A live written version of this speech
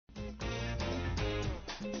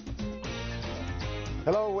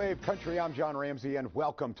Wave Country, I'm John Ramsey, and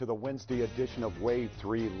welcome to the Wednesday edition of Wave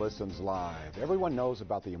 3 Listens Live. Everyone knows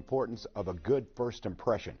about the importance of a good first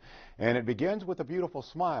impression, and it begins with a beautiful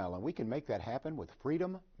smile, and we can make that happen with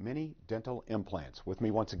Freedom Mini Dental Implants. With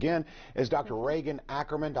me once again is Dr. Regan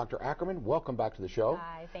Ackerman. Dr. Ackerman, welcome back to the show.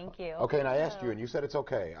 Hi, thank you. Okay, and I asked you, and you said it's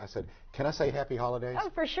okay. I said, can I say Happy Holidays? Oh,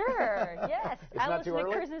 for sure, yes. It's I not listen too to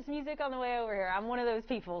early? Christmas music on the way over here. I'm one of those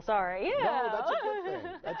people, sorry. Yeah. No, that's a good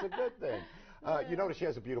thing. That's a good thing. You notice she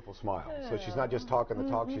has a beautiful smile, so she's not just talking the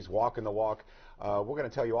talk, she's walking the walk. We're going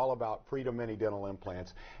to tell you all about Freedom Mini Dental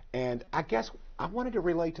Implants, and I guess I wanted to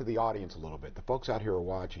relate to the audience a little bit, the folks out here are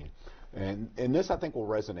watching, and this I think will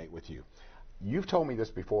resonate with you. You've told me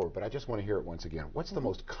this before, but I just want to hear it once again. What's the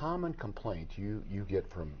most common complaint you get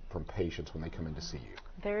from patients when they come in to see you?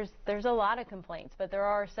 There's a lot of complaints, but there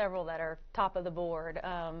are several that are top of the board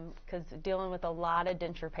because dealing with a lot of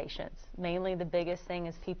denture patients. Mainly the biggest thing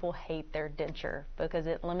is people hate their denture because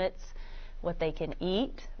it limits what they can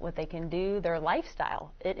eat, what they can do, their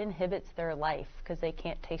lifestyle. It inhibits their life because they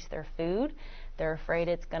can't taste their food. They're afraid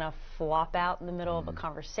it's going to flop out in the middle of a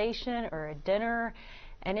conversation or a dinner.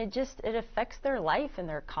 And it affects their life and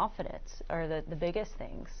their confidence are the biggest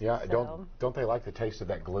things. Yeah, so, don't they like the taste of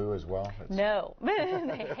that glue as well? No,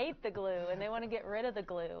 they hate the glue and they want to get rid of the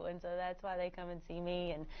glue, and so that's why they come and see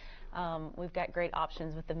me. And we've got great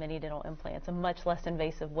options with the mini dental implants, a much less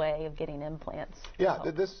invasive way of getting implants. Yeah,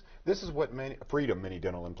 this is what Freedom Mini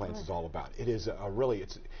Dental Implants is all about. It is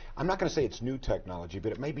I'm not going to say it's new technology,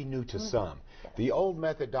 but it may be new to some. Yes. The old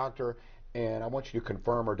method, doctor, and I want you to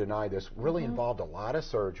confirm or deny this, really involved a lot of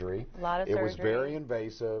surgery. A lot of surgery. It was very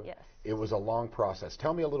invasive. Yes. It was a long process.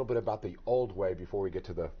 Tell me a little bit about the old way before we get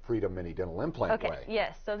to the Freedom Mini Dental Implant way.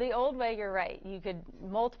 Yes. So the old way, you're right. You could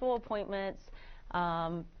multiple appointments,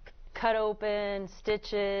 cut open,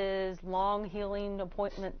 stitches, long healing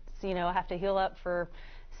appointments, have to heal up for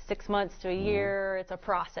 6 months to a year. It's a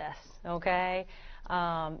process, okay?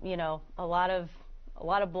 A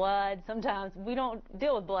lot of blood. Sometimes we don't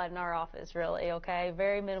deal with blood in our office, really, okay?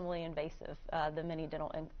 Very minimally invasive, the mini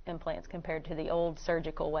dental implants compared to the old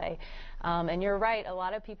surgical way. And you're right, a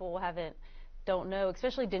lot of people don't know,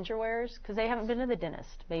 especially denture wearers, because they haven't been to the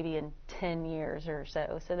dentist maybe in 10 years or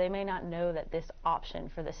so. So they may not know that this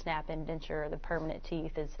option for the snap-in denture or the permanent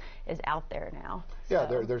teeth is out there now. Yeah,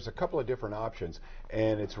 there's a couple of different options,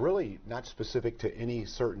 and it's really not specific to any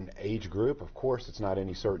certain age group. Of course, it's not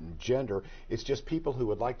any certain gender. It's just people who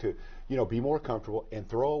would like to, be more comfortable and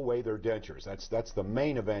throw away their dentures. That's the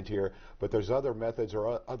main event here, but there's other methods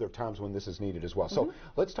or other times when this is needed as well. So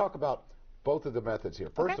let's talk about both of the methods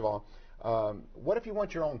here. First of all, what if you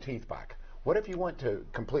want your own teeth back? What if you want to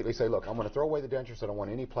completely say, look, I'm going to throw away the dentures, I don't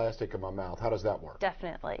want any plastic in my mouth? How does that work?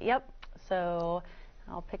 Definitely, yep. So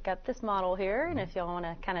I'll pick up this model here, and if y'all want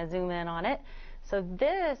to kind of zoom in on it. So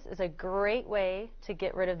this is a great way to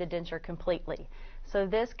get rid of the denture completely. So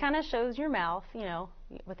this kind of shows your mouth,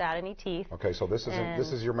 without any teeth. Okay, so this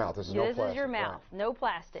is your mouth. This is no plastic. This is your mouth, right? No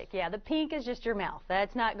plastic. Yeah, the pink is just your mouth.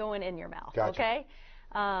 That's not going in your mouth. Gotcha. Okay?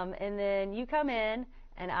 And then you come in,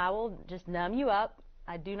 and I will just numb you up.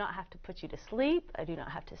 I do not have to put you to sleep. I do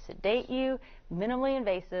not have to sedate you. Minimally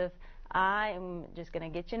invasive. I am just going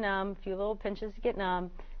to get you numb, a few little pinches to get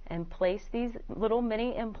numb, and place these little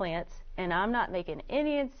mini implants. And I'm not making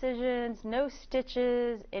any incisions, no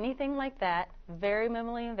stitches, anything like that. Very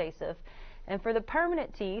minimally invasive. And for the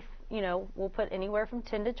permanent teeth, we'll put anywhere from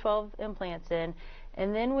 10 to 12 implants in.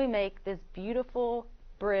 And then we make this beautiful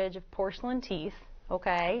bridge of porcelain teeth,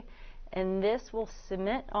 okay? And this will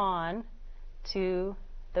cement on to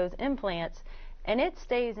those implants, and it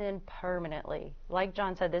stays in permanently. Like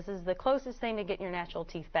John said, this is the closest thing to getting your natural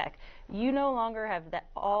teeth back. You no longer have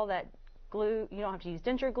all that glue. You don't have to use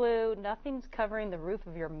denture glue. Nothing's covering the roof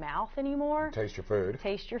of your mouth anymore. Taste your food.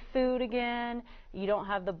 Taste your food again. You don't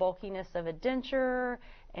have the bulkiness of a denture,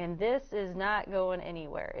 and this is not going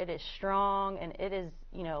anywhere. It is strong, and it is,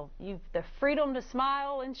 you've the freedom to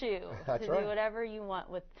smile and chew. That's to right. do whatever you want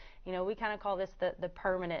with, we kind of call this the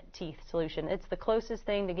permanent teeth solution. It's the closest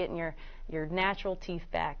thing to getting your natural teeth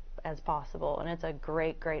back as possible, and it's a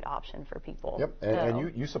great option for people. Yep,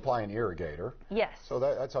 and you supply an irrigator. Yes. So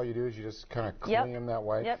that's all you do is you just kind of clean them that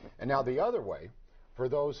way. Yep. And now the other way, for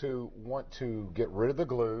those who want to get rid of the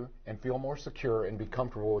glue and feel more secure and be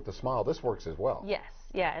comfortable with the smile, this works as well. Yes,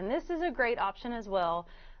 yeah, and this is a great option as well.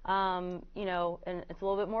 And it's a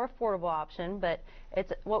little bit more affordable option, but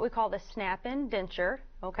it's what we call the snap-in denture,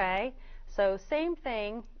 okay? So same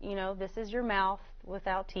thing, this is your mouth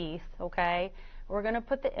without teeth, okay? We're going to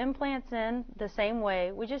put the implants in the same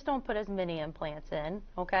way. We just don't put as many implants in,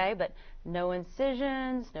 okay? But no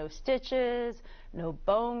incisions, no stitches, no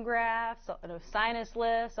bone grafts, no sinus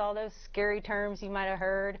lifts, all those scary terms you might have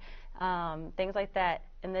heard, things like that.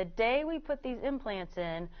 And the day we put these implants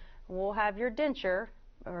in, we'll have your denture,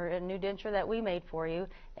 or a new denture that we made for you,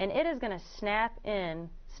 and it is going to snap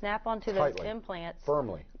onto those implants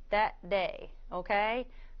firmly that day, okay?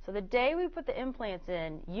 So the day we put the implants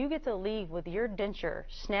in, you get to leave with your denture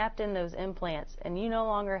snapped in those implants, and you no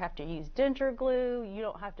longer have to use denture glue. You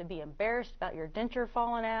don't have to be embarrassed about your denture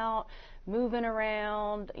falling out, moving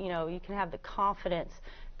around. You know, you can have the confidence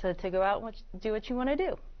to go out and do what you want to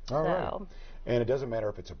do. All right. And it doesn't matter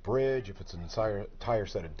if it's a bridge, if it's an entire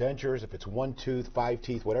set of dentures, if it's 1 tooth, 5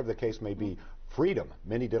 teeth, whatever the case may be. Freedom.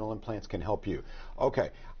 Many dental implants can help you.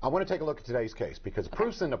 Okay, I want to take a look at today's case because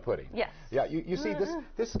proof's in the pudding. Yes. Yeah, you see,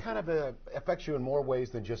 this kind of affects you in more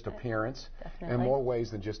ways than just appearance, Definitely. and more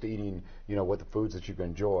ways than just eating, you know, what the foods that you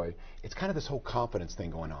enjoy. It's kind of this whole confidence thing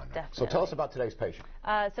going on. Definitely. So tell us about today's patient.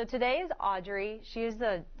 So today is Audrey. She is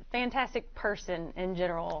a fantastic person in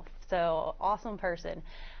general, so awesome person.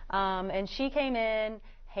 And she came in,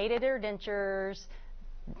 hated her dentures,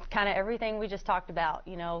 kind of everything we just talked about,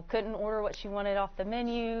 you know, couldn't order what she wanted off the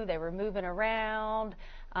menu, they were moving around,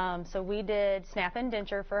 so we did snap-in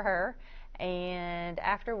denture for her, and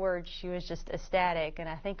afterwards she was just ecstatic, and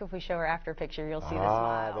I think if we show her after picture you'll see the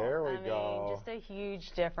smile. There we go. I mean, just a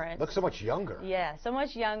huge difference. Looks so much younger. Yeah, so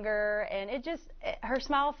much younger, and her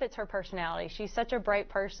smile fits her personality. She's such a bright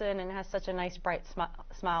person and has such a nice bright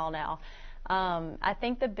smile now. I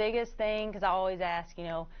think the biggest thing, because I always ask, you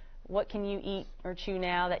know, what can you eat or chew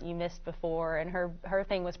now that you missed before? And her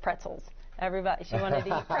thing was pretzels. She wanted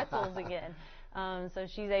to eat pretzels again. So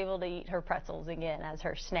she's able to eat her pretzels again as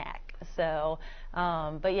her snack. So,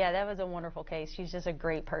 but yeah, that was a wonderful case. She's just a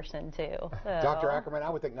great person too. So. Dr. Ackerman, I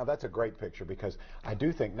would think, now that's a great picture because I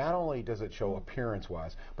do think not only does it show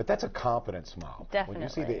appearance-wise, but that's a confident smile. Definitely. When you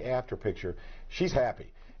see the after picture, she's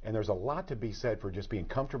happy. And there's a lot to be said for just being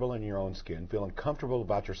comfortable in your own skin, feeling comfortable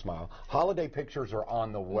about your smile. Holiday pictures are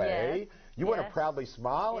on the way. Yes. You want to proudly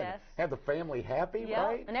smile and have the family happy, yep.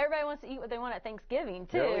 right? And everybody wants to eat what they want at Thanksgiving,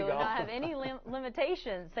 too, There we go. and not have any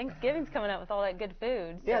limitations. Thanksgiving's coming up with all that good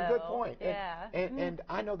food. So, yeah, good point. Yeah. And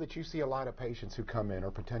I know that you see a lot of patients who come in, or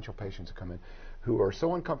potential patients who come in, who are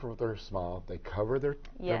so uncomfortable with their smile, they cover their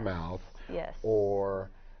mouth. Yes. Or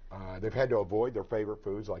they've had to avoid their favorite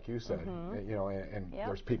foods, like you said. You know, and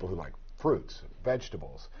there's people who like fruits,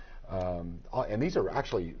 vegetables. And these are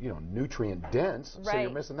actually, you know, nutrient dense, so you're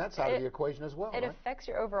missing that side of the equation as well. It affects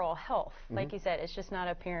your overall health. Like you said, it's just not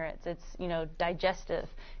appearance. It's, you know, digestive.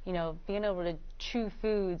 You know, being able to chew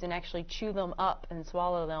foods and actually chew them up and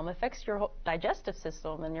swallow them affects your whole digestive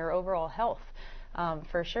system and your overall health.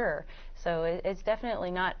 For sure. So it's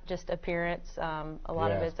definitely not just appearance. A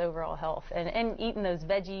lot of it's overall health. And eating those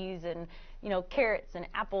veggies and, you know, carrots and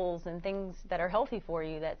apples and things that are healthy for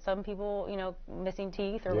you that some people, you know, missing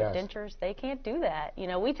teeth or with dentures, they can't do that. You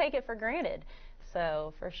know, we take it for granted.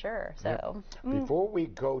 So, for sure. So Before we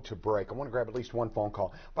go to break, I want to grab at least one phone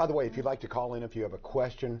call. By the way, if you'd like to call in, if you have a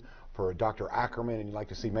question for Dr. Ackerman and you'd like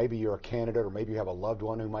to see, maybe you're a candidate or maybe you have a loved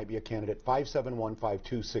one who might be a candidate,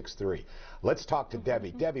 571-5263. Let's talk to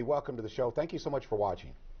Debbie. Debbie, welcome to the show. Thank you so much for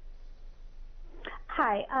watching.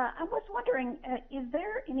 Hi. I was wondering, is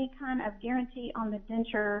there any kind of guarantee on the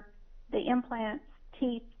denture, the implants,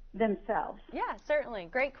 teeth themselves? Yeah, certainly.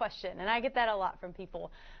 Great question. And I get that a lot from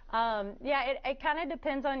people. Yeah, it kind of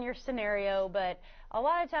depends on your scenario, but a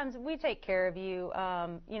lot of times we take care of you.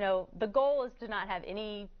 You know, the goal is to not have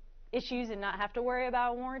any issues and not have to worry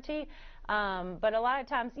about a warranty. But a lot of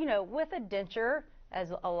times, you know, with a denture, as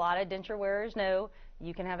a lot of denture wearers know,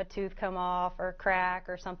 you can have a tooth come off or crack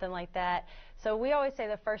or something like that. So we always say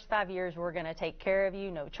the first 5 years we're going to take care of you,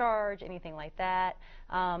 no charge, anything like that.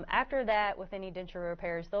 After that, with any denture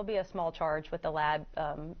repairs, there'll be a small charge with the lab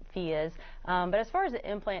fee is. But as far as the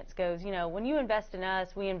implants goes, you know, when you invest in us,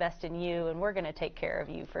 we invest in you, and we're going to take care of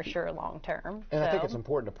you for sure long term. And I think it's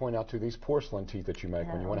important to point out, too, these porcelain teeth that you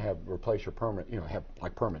make when you want to replace your permanent, you know, have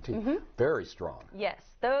like permanent teeth, very strong. Yes,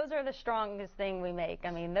 those are the strongest thing we make. I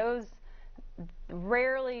mean, those,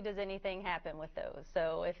 rarely does anything happen with those.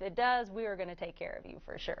 So if it does, we are going to take care of you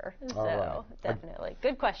for sure. So definitely.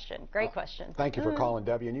 Good question. Great question. Thank you for calling,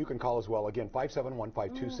 Debbie. And you can call as well. Again,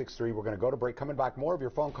 571-5263. We're going to go to break. Coming back, more of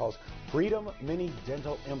your phone calls. Freedom Mini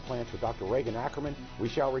Dental Implants with Dr. Regan Ackerman. We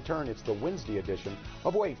shall return. It's the Wednesday edition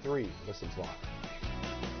of Wave 3 Listens Live.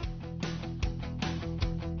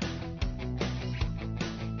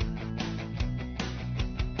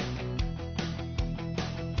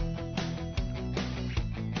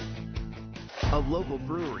 A local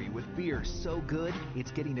brewery with beer so good, it's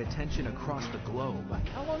getting attention across the globe.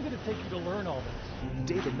 How long did it take you to learn all this?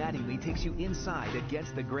 David Mattingly takes you inside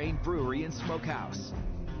Against the Grain Brewery and Smokehouse.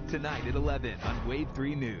 Tonight at 11 on Wave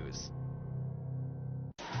 3 News.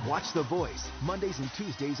 Watch The Voice, Mondays and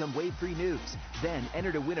Tuesdays on Wave 3 News. Then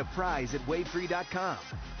enter to win a prize at wave3.com.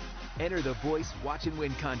 Enter The Voice Watch and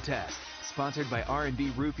Win contest, sponsored by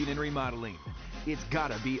R&B Roofing and Remodeling. It's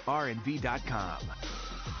gotta be rnv.com.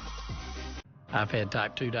 I've had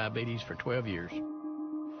type 2 diabetes for 12 years.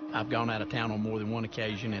 I've gone out of town on more than one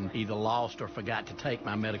occasion and either lost or forgot to take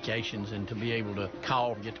my medications, and to be able to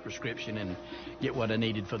call, get the prescription, and get what I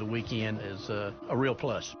needed for the weekend is a real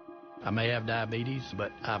plus. I may have diabetes,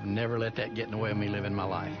 but I've never let that get in the way of me living my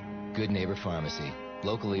life. Good Neighbor Pharmacy.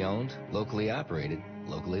 Locally owned, locally operated,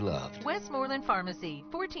 locally loved. Westmoreland Pharmacy,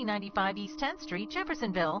 1495 East 10th Street,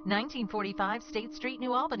 Jeffersonville, 1945 State Street,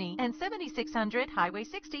 New Albany, and 7600 Highway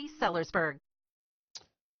 60, Sellersburg.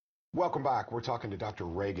 Welcome back. We're talking to Dr.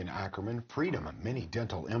 Regan Ackerman, Freedom Mini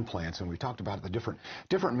Dental Implants, and we've talked about the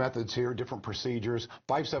different methods here, different procedures.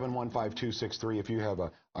 5715263 if you have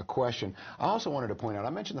a question. I also wanted to point out, I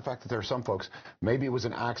mentioned the fact that there are some folks, maybe it was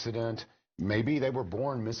an accident, maybe they were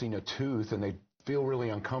born missing a tooth and they feel really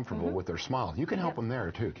uncomfortable with their smile. You can help them there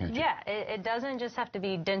too, can't you? Yeah, it doesn't just have to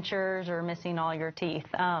be dentures or missing all your teeth.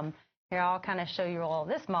 Here, I'll kind of show you all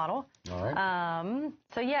this model. All right.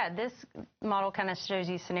 So yeah, this model kind of shows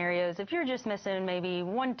you scenarios. If you're just missing maybe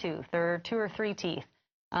one tooth or 2 or 3 teeth,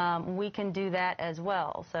 we can do that as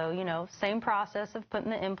well. So, you know, same process of putting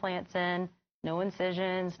the implants in, no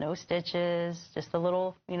incisions, no stitches, just a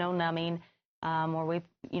little, you know, numbing, where we,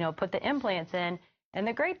 you know, put the implants in. And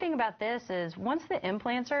the great thing about this is once the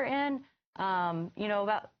implants are in, you know,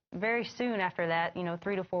 about very soon after that, you know,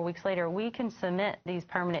 3 to 4 weeks later, we can cement these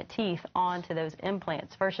permanent teeth onto those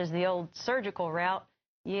implants versus the old surgical route.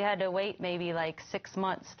 You had to wait maybe like 6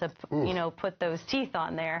 months to, you know, put those teeth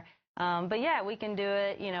on there. But yeah, we can do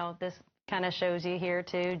it. You know, this kind of shows you here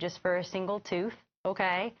too, just for a single tooth.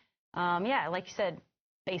 Okay. Yeah, like you said,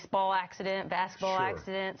 baseball accident, basketball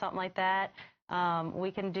accident, something like that.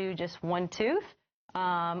 We can do just one tooth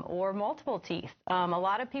or multiple teeth. A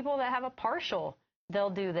lot of people that have a partial, they'll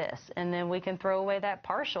do this, and then we can throw away that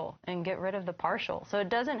partial and get rid of the partial. So it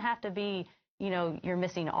doesn't have to be, you know, you're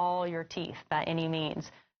missing all your teeth by any means.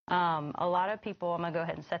 A lot of people, I'm going to go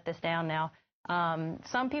ahead and set this down now.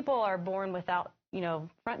 Some people are born without, you know,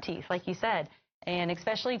 front teeth, like you said, and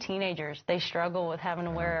especially teenagers, they struggle with having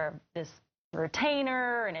to wear this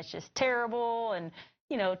retainer, and it's just terrible. And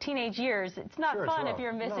you know, teenage years, it's not fun if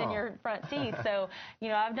you're missing your front teeth. So, you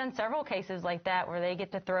know, I've done several cases like that where they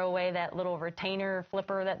get to throw away that little retainer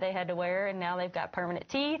flipper that they had to wear, and now they've got permanent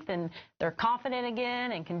teeth, and they're confident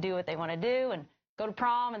again and can do what they want to do and go to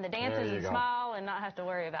prom and the dances and smile and not have to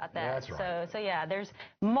worry about that. That's right. So yeah, there's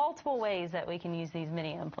multiple ways that we can use these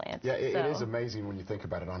mini implants. Yeah, it is amazing when you think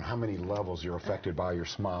about it on how many levels you're affected by your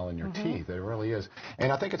smile and your teeth. It really is.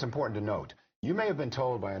 And I think it's important to note, you may have been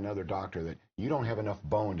told by another doctor that you don't have enough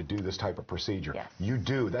bone to do this type of procedure. Yes. You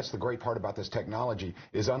do. That's the great part about this technology,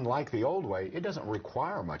 is unlike the old way, it doesn't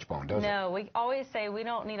require much bone, does it? No, we always say we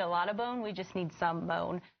don't need a lot of bone, we just need some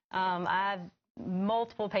bone.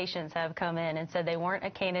 Multiple patients have come in and said they weren't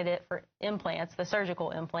a candidate for implants, the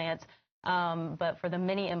surgical implants, but for the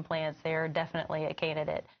mini implants, they're definitely a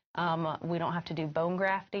candidate. We don't have to do bone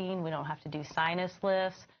grafting, we don't have to do sinus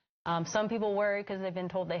lifts. Some people worry because they've been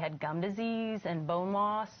told they had gum disease and bone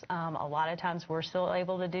loss. A lot of times we're still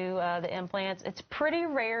able to do the implants. It's pretty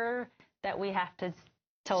rare that we have to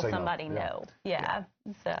tell somebody no. Yeah.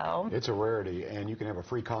 So it's a rarity, and you can have a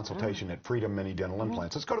free consultation at Freedom Mini Dental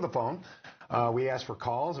Implants. Let's go to the phone. We ask for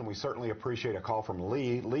calls, and we certainly appreciate a call from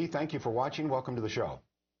Lee. Lee, thank you for watching. Welcome to the show.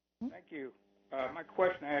 Thank you. My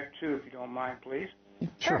question, I have 2, if you don't mind, please.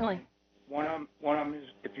 Certainly. One of them is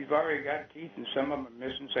if you've already got teeth and some of them are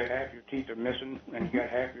missing, say half your teeth are missing and you got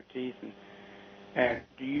half your teeth, and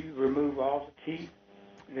do you remove all the teeth,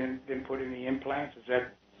 then put in the implants? Is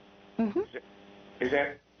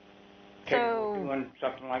that capable of doing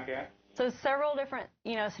something like that? So several different,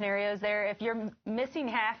 you know, scenarios there. If you're missing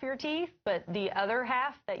half your teeth, but the other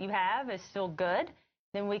half that you have is still good,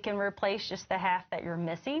 then we can replace just the half that you're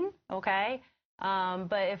missing, okay?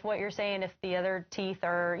 But if what you're saying, if the other teeth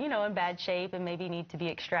are, you know, in bad shape and maybe need to be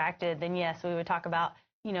extracted, then yes, we would talk about,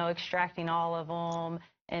 you know, extracting all of them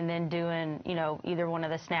and then doing, you know, either one of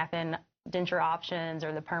the snap-in denture options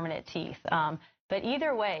or the permanent teeth. But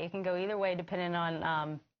either way, it can go either way depending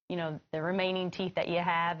on, you know, the remaining teeth that you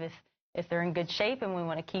have, if they're in good shape and we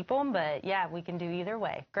want to keep them. But yeah, we can do either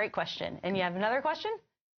way. Great question. And you have another question?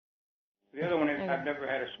 The other one is I've never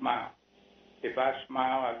had a smile. if I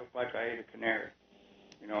smile, I look like I ate a canary.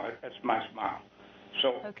 You know, that's my smile.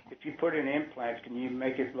 So if you put in implants, can you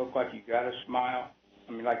make it look like you got a smile?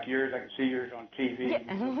 I mean, like yours, I can see yours on TV.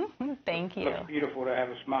 Yeah. Thank you. It's beautiful to have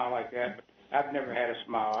a smile like that, but I've never had a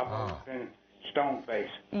smile. I've always been stone face.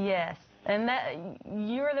 Yes. And that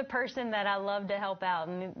you're the person that I love to help out,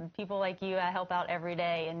 and people like you I help out every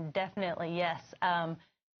day, and definitely, yes,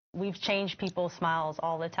 we've changed people's smiles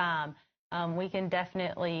all the time. We can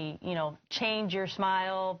definitely, you know, change your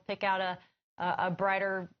smile, pick out a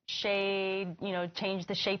brighter shade, you know, change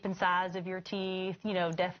the shape and size of your teeth, you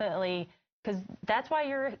know, definitely, because that's why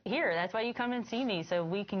you're here. That's why you come and see me, so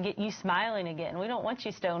we can get you smiling again. We don't want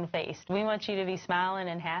you stone-faced. We want you to be smiling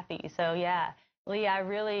and happy. So, yeah, Lee, I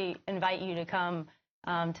really invite you to come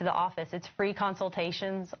to the office. It's free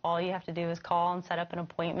consultations. All you have to do is call and set up an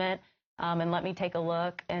appointment. And let me take a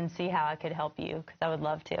look and see how I could help you, because I would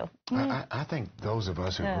love to. I think those of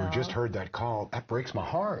us who just heard that call, that breaks my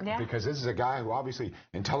heart, because this is a guy who obviously,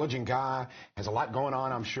 intelligent guy, has a lot going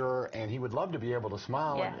on, I'm sure, and he would love to be able to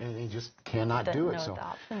smile, and he just cannot do it. Know so what the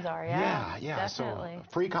options are, definitely.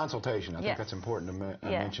 So free consultation, I think that's important to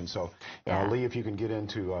mention. So Lee, if you can get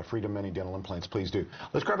into Freedom Many Dental Implants, please do.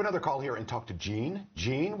 Let's grab another call here and talk to Gene.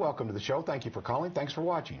 Gene, welcome to the show. Thank you for calling. Thanks for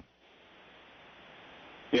watching.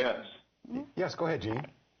 Yes. Yes, go ahead, Gene.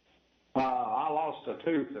 I lost a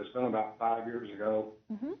tooth. It's been about 5 years ago,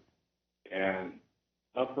 and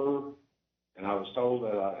upper, and I was told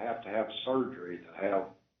that I'd have to have surgery to have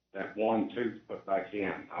that one tooth put back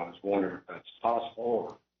in. I was wondering if that's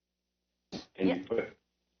possible, or can you put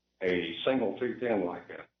a single tooth in like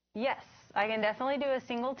that? Yes, I can definitely do a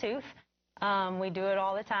single tooth. We do it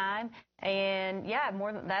all the time, and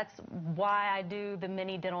that's why I do the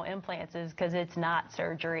mini dental implants, is because it's not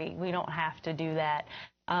surgery. We don't have to do that.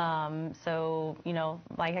 So, you know,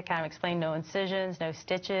 like I kind of explained, no incisions, no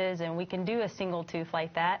stitches, and we can do a single tooth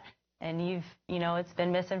like that. And it's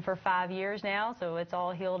been missing for 5 years now, so it's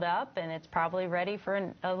all healed up, and it's probably ready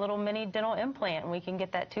for a little mini dental implant, and we can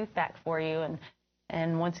get that tooth back for you.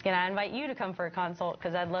 And once again, I invite you to come for a consult,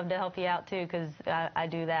 because I'd love to help you out too, because I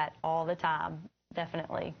do that all the time.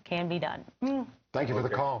 Definitely can be done. Thank you for the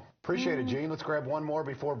call. Appreciate it, Gene. Let's grab one more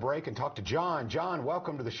before break and talk to John. John,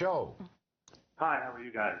 welcome to the show. Hi, how are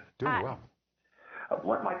you guys? Doing well.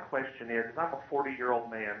 What my question is I'm a 40-year-old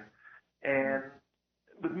man, and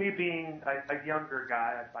with me being a younger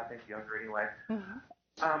guy, I think younger anyway,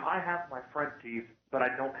 I have my front teeth, but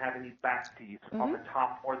I don't have any back teeth on the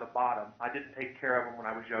top or the bottom. I didn't take care of them when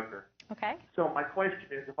I was younger. Okay. So my question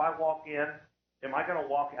is, if I walk in, am I going to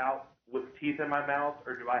walk out with teeth in my mouth,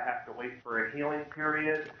 or do I have to wait for a healing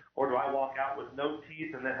period, or do I walk out with no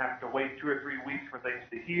teeth and then have to wait 2 or 3 weeks for things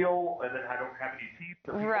to heal, and then I don't have any teeth,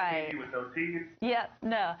 so people see me with no teeth? Yep,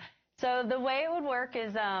 no. So the way it would work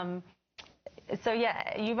is,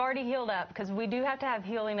 you've already healed up, because we do have to have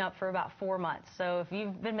healing up for about 4 months. So if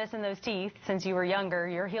you've been missing those teeth since you were younger,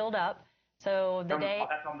 you're healed up. So that's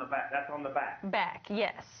on the back. That's on the back. Back,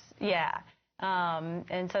 yes, yeah.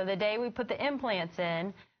 And so the day we put the implants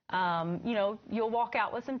in, you'll walk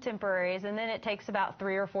out with some temporaries, and then it takes about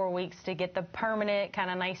 3 or 4 weeks to get the permanent,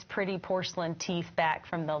 kind of nice, pretty porcelain teeth back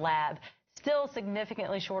from the lab. Still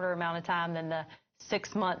significantly shorter amount of time than the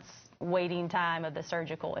 6 months waiting time of the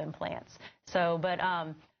surgical implants. So, but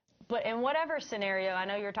in whatever scenario, I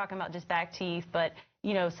know you're talking about just back teeth, but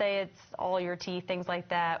say it's all your teeth, things like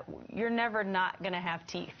that, you're never not going to have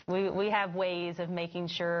teeth. We have ways of making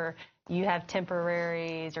sure you have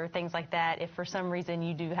temporaries or things like that if for some reason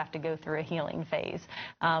you do have to go through a healing phase.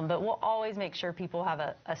 But we'll always make sure people have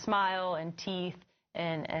a smile and teeth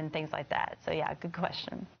and things like that. So, yeah, good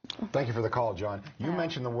question. Thank you for the call, John. You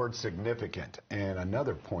mentioned the word significant, and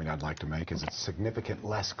another point I'd like to make is it's significant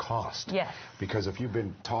less cost. Yes. Because if you've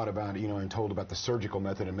been taught about, and told about the surgical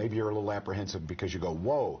method, and maybe you're a little apprehensive because you go,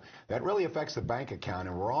 whoa, that really affects the bank account,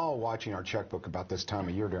 and we're all watching our checkbook about this time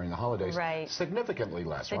of year during the holidays. Right. Significantly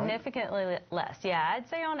less, Significantly less, yeah. I'd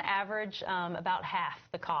say on average about half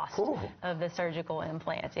the cost of the surgical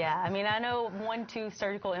implants, yeah. I mean, I know 1 tooth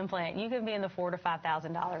surgical implant, you can be in the $4,000 to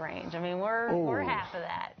 $5,000 range. I mean, we're half of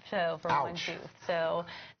that. So for one tooth. So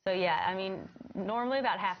yeah, I mean, normally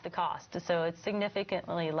about half the cost. So it's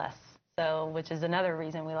significantly less. So, which is another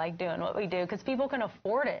reason we like doing what we do, because people can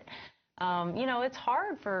afford it. It's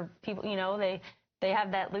hard for people, they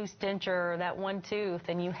have that loose denture or that one tooth,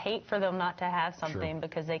 and you hate for them not to have something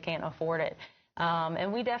because they can't afford it.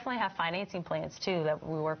 And we definitely have financing plans, too, that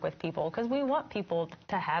we work with people because we want people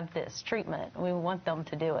to have this treatment. We want them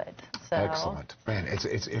to do it. So. Excellent. Man, it's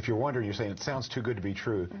if you're wondering, you're saying it sounds too good to be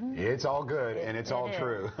true. It's all good, and it's all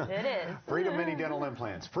true. It is. Freedom Mini Dental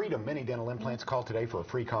Implants. Freedom Mini Dental Implants. Call today for a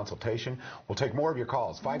free consultation. We'll take more of your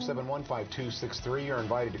calls. 571-5263. You're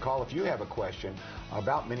invited to call if you have a question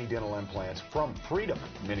about mini dental implants from Freedom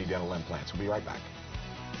Mini Dental Implants. We'll be right back.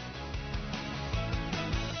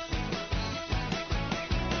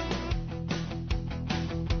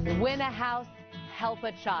 Win a house, help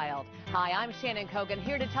a child. Hi, I'm Shannon Kogan,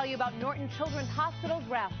 here to tell you about Norton Children's Hospital's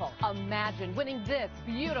raffle. Imagine winning this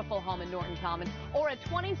beautiful home in Norton Commons or a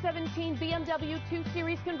 2017 BMW 2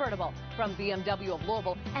 Series convertible from BMW of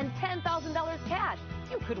Louisville and $10,000 cash.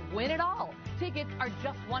 You could win it all. Tickets are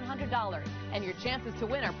just $100, and your chances to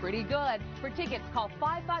win are pretty good. For tickets, call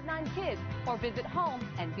 559-KIDS or visit home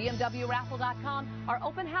and BMWraffle.com, our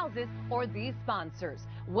open houses, or these sponsors.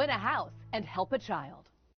 Win a house and help a child.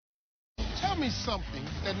 Tell me something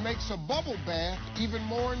that makes a bubble bath even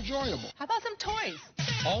more enjoyable. How about some toys?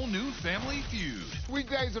 All new Family Feud.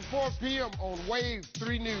 Weekdays at 4 p.m. on Wave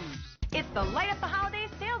 3 News. It's the Light Up the Holidays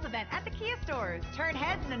sales event at the Kia stores. Turn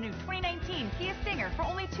heads in the new 2019 Kia Stinger for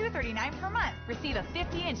only $239 per month. Receive a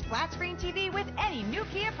 50-inch flat-screen TV with any new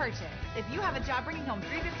Kia purchase. If you have a job bringing home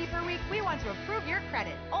 $350 per week, we want to approve your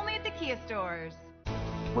credit. Only at the Kia stores.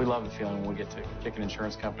 We love the feeling when we get to kick an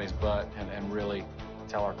insurance company's butt and really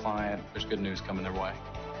tell our client there's good news coming their way.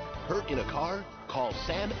 Hurt in a car? Call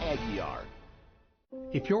Sam Aguiar.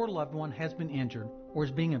 If your loved one has been injured or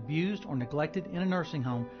is being abused or neglected in a nursing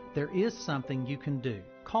home, there is something you can do.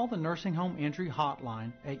 Call the Nursing Home Injury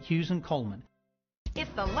Hotline at Hughes & Coleman. It's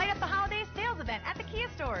the Light Up the Holidays sales event at the Kia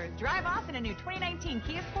stores. Drive off in a new 2019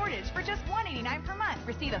 Kia Sportage for just $189 per month.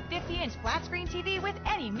 Receive a 50-inch flat-screen TV with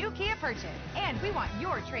any new Kia purchase. And we want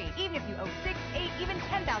your trade, even if you owe $6, $8, even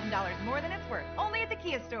 $10,000 more than it's worth. Only at the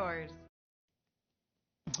Kia stores.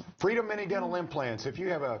 Freedom Mini Dental Implants. If you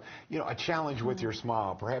have a challenge with your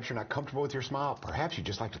smile, perhaps you're not comfortable with your smile, perhaps you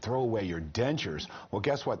just like to throw away your dentures. Well,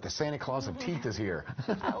 guess what? The Santa Claus of teeth is here.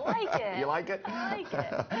 I like it. You like it? I like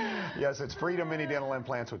it. Yes, it's Freedom Mini Dental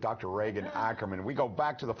Implants with Dr. Regan Ackerman. We go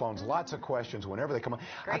back to the phones. Lots of questions whenever they come on.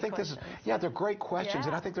 Great I think questions. they're great questions,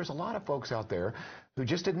 and I think there's a lot of folks out there who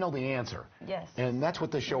just didn't know the answer. Yes. And that's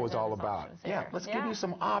what this show is all about. Yeah, let's give you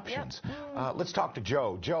some options. Yep. Let's talk to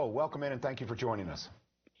Joe. Joe, welcome in, and thank you for joining us.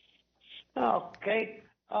 Okay.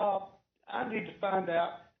 I need to find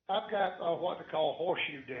out. I've got what they call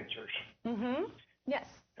horseshoe dentures. Mm-hmm. Yes.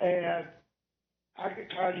 And I get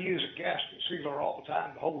tired of using gasket sealer all the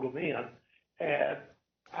time to hold them in. And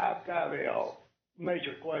I've got a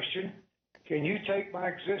major question. Can you take my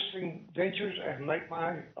existing dentures and make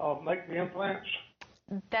the implants?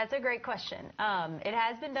 That's a great question. It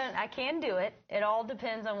has been done. I can do it. It all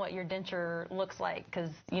depends on what your denture looks like because,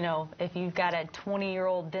 if you've got a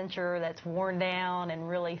 20-year-old denture that's worn down and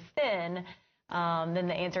really thin, then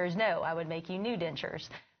the answer is no. I would make you new dentures.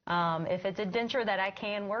 If it's a denture that I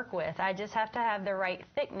can work with, I just have to have the right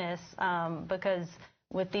thickness because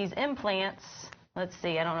with these implants, let's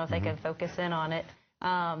see, I don't know if they can focus in on it.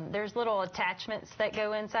 There's little attachments that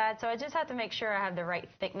go inside, so I just have to make sure I have the right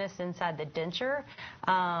thickness inside the denture.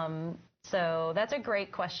 So that's a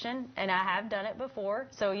great question, and I have done it before.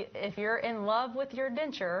 So if you're in love with your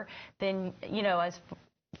denture, then, as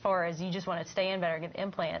far as you just want to stay in better, get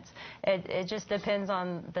implants, it just depends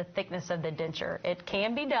on the thickness of the denture. It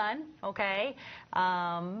can be done, okay?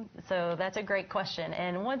 So that's a great question.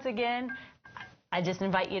 And once again, I just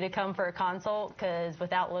invite you to come for a consult because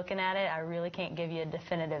without looking at it, I really can't give you a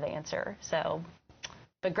definitive answer. So,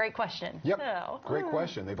 but great question. Yep, so, great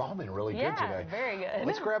question. They've all been really good today. Yeah, very good.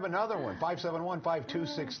 Let's grab another one.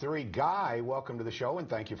 571-5263. Guy, welcome to the show and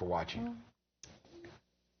thank you for watching.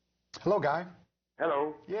 Hello, Guy.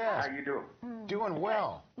 Hello. Yes. How you doing? Doing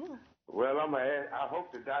well. Well, I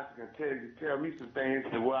hope the doctor can tell me some things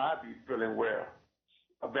to where I be feeling well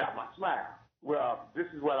about my smile. Well, this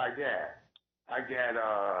is what I got. I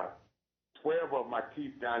got 12 of my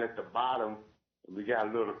teeth down at the bottom. We got a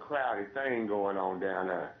little crowded thing going on down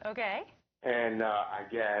there. Okay. And I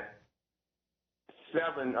got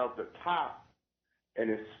 7 of the top, and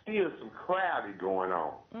there's still some crowded going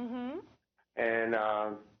on. Mm-hmm. And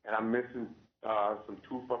I'm missing some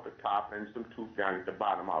tooth up the top and some tooth down at the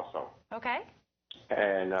bottom also. Okay.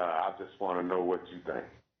 And I just want to know what you think.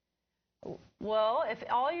 Well, if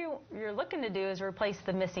all you're looking to do is replace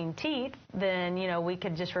the missing teeth, then, we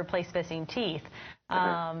could just replace missing teeth.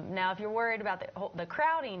 Now, if you're worried about the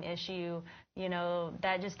crowding issue,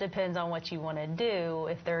 that just depends on what you want to do.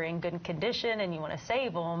 If they're in good condition and you want to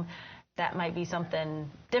save them, that might be something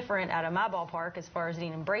different out of my ballpark as far as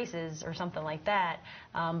needing braces or something like that.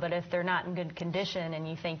 But if they're not in good condition and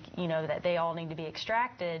you think, that they all need to be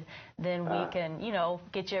extracted, then we can,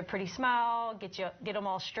 get you a pretty smile, get them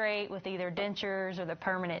all straight with either dentures or the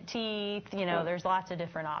permanent teeth. There's lots of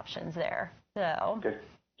different options there. So. Okay.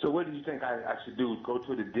 So what do you think I should do? Go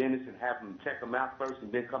to the dentist and have them check them out first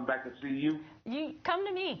and then come back and see you? You come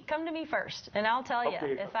to me first, and I'll tell you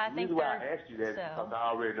if I think the reason why I asked you that is because I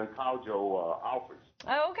already done called your office.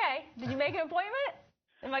 Oh, okay. Did you make an appointment?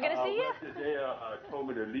 Am I going to see you? They told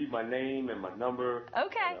me to leave my name and my number,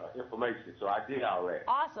 information, so I did all that.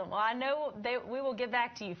 Awesome. Well, I know we will get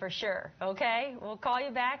back to you for sure, okay? We'll call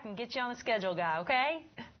you back and get you on the schedule, guy, okay?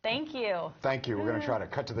 Thank you. Thank you. We're going to try to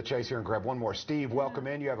cut to the chase here and grab one more. Steve, welcome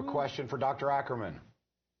in. You have a question for Dr. Ackerman.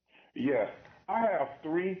 Yes. I have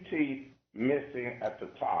 3 teeth missing at the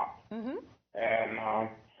top. And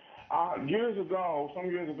some years ago,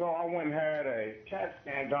 I went and had a CAT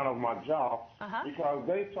scan done of my jaw because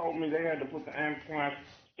they told me they had to put the implants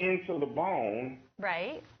into the bone.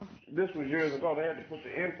 Right. This was years ago. They had to put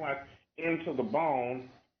the implants into the bone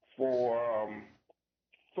for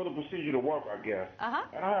the procedure to work, I guess.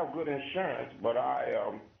 And I have good insurance, but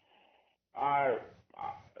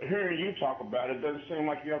hearing you talk about it, doesn't seem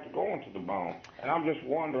like you have to go into the bone. And I'm just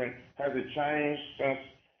wondering, has it changed since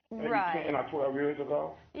maybe 10 or 12 years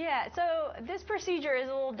ago? Yeah, so this procedure is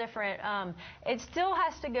a little different. It still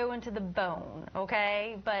has to go into the bone,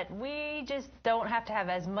 okay? But we just don't have to have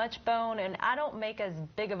as much bone, and I don't make as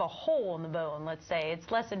big of a hole in the bone, let's say. It's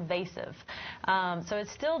less invasive. So it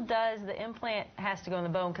still does, the implant has to go in the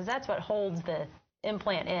bone because that's what holds the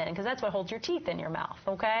implant in, because that's what holds your teeth in your mouth,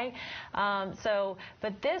 okay?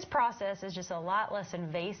 But this process is just a lot less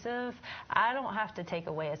invasive. I don't have to take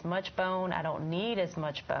away as much bone. I don't need as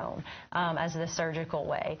much bone as the surgical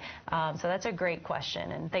way. So that's a great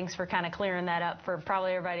question, and thanks for kind of clearing that up for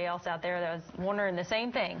probably everybody else out there that was wondering the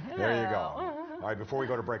same thing. There you go. All right, before we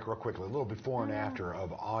go to break real quickly, a little before and after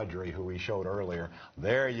of Audrey, who we showed earlier.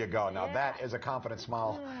 There you go. Now that is a confident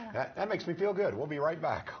smile. That makes me feel good. We'll be right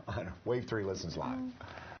back on Wave 3 Listens Live.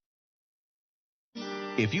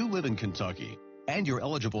 If you live in Kentucky and you're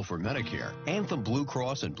eligible for Medicare, Anthem Blue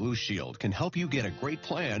Cross and Blue Shield can help you get a great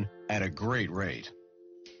plan at a great rate.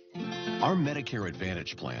 Our Medicare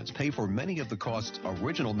Advantage plans pay for many of the costs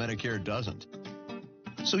original Medicare doesn't,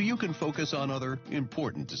 so you can focus on other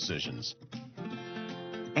important decisions.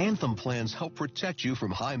 Anthem plans help protect you from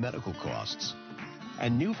high medical costs.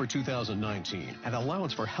 And new for 2019, an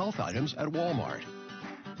allowance for health items at Walmart.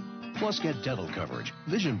 Plus, get dental coverage,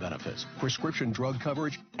 vision benefits, prescription drug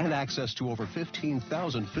coverage, and access to over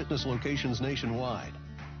 15,000 fitness locations nationwide.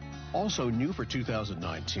 Also new for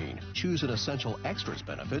 2019, choose an Essential Extras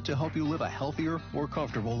benefit to help you live a healthier, more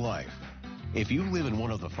comfortable life. If you live in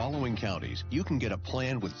one of the following counties, you can get a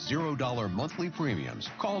plan with $0 monthly premiums.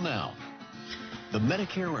 Call now. The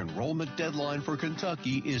Medicare enrollment deadline for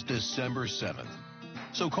Kentucky is December 7th.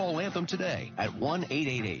 So call Anthem today at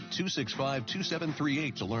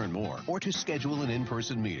 1-888-265-2738 to learn more or to schedule an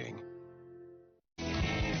in-person meeting.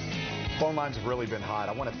 Phone lines have really been hot.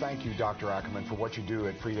 I want to thank you, Dr. Ackerman, for what you do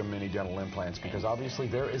at Freedom Mini Dental Implants, because obviously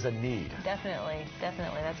there is a need. Definitely. That's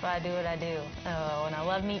why I do what I do. And I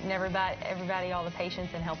love meeting everybody, all the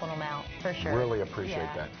patients, and helping them out, for sure. Really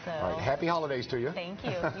appreciate that. So. All right, happy holidays to you. Thank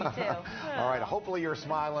you. You too. All right, hopefully you're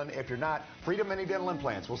smiling. If you're not, Freedom Mini Dental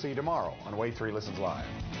Implants. We'll see you tomorrow on Wave 3 Listens Live.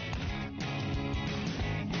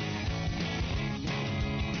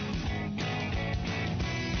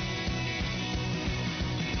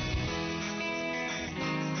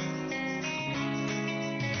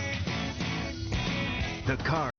 The car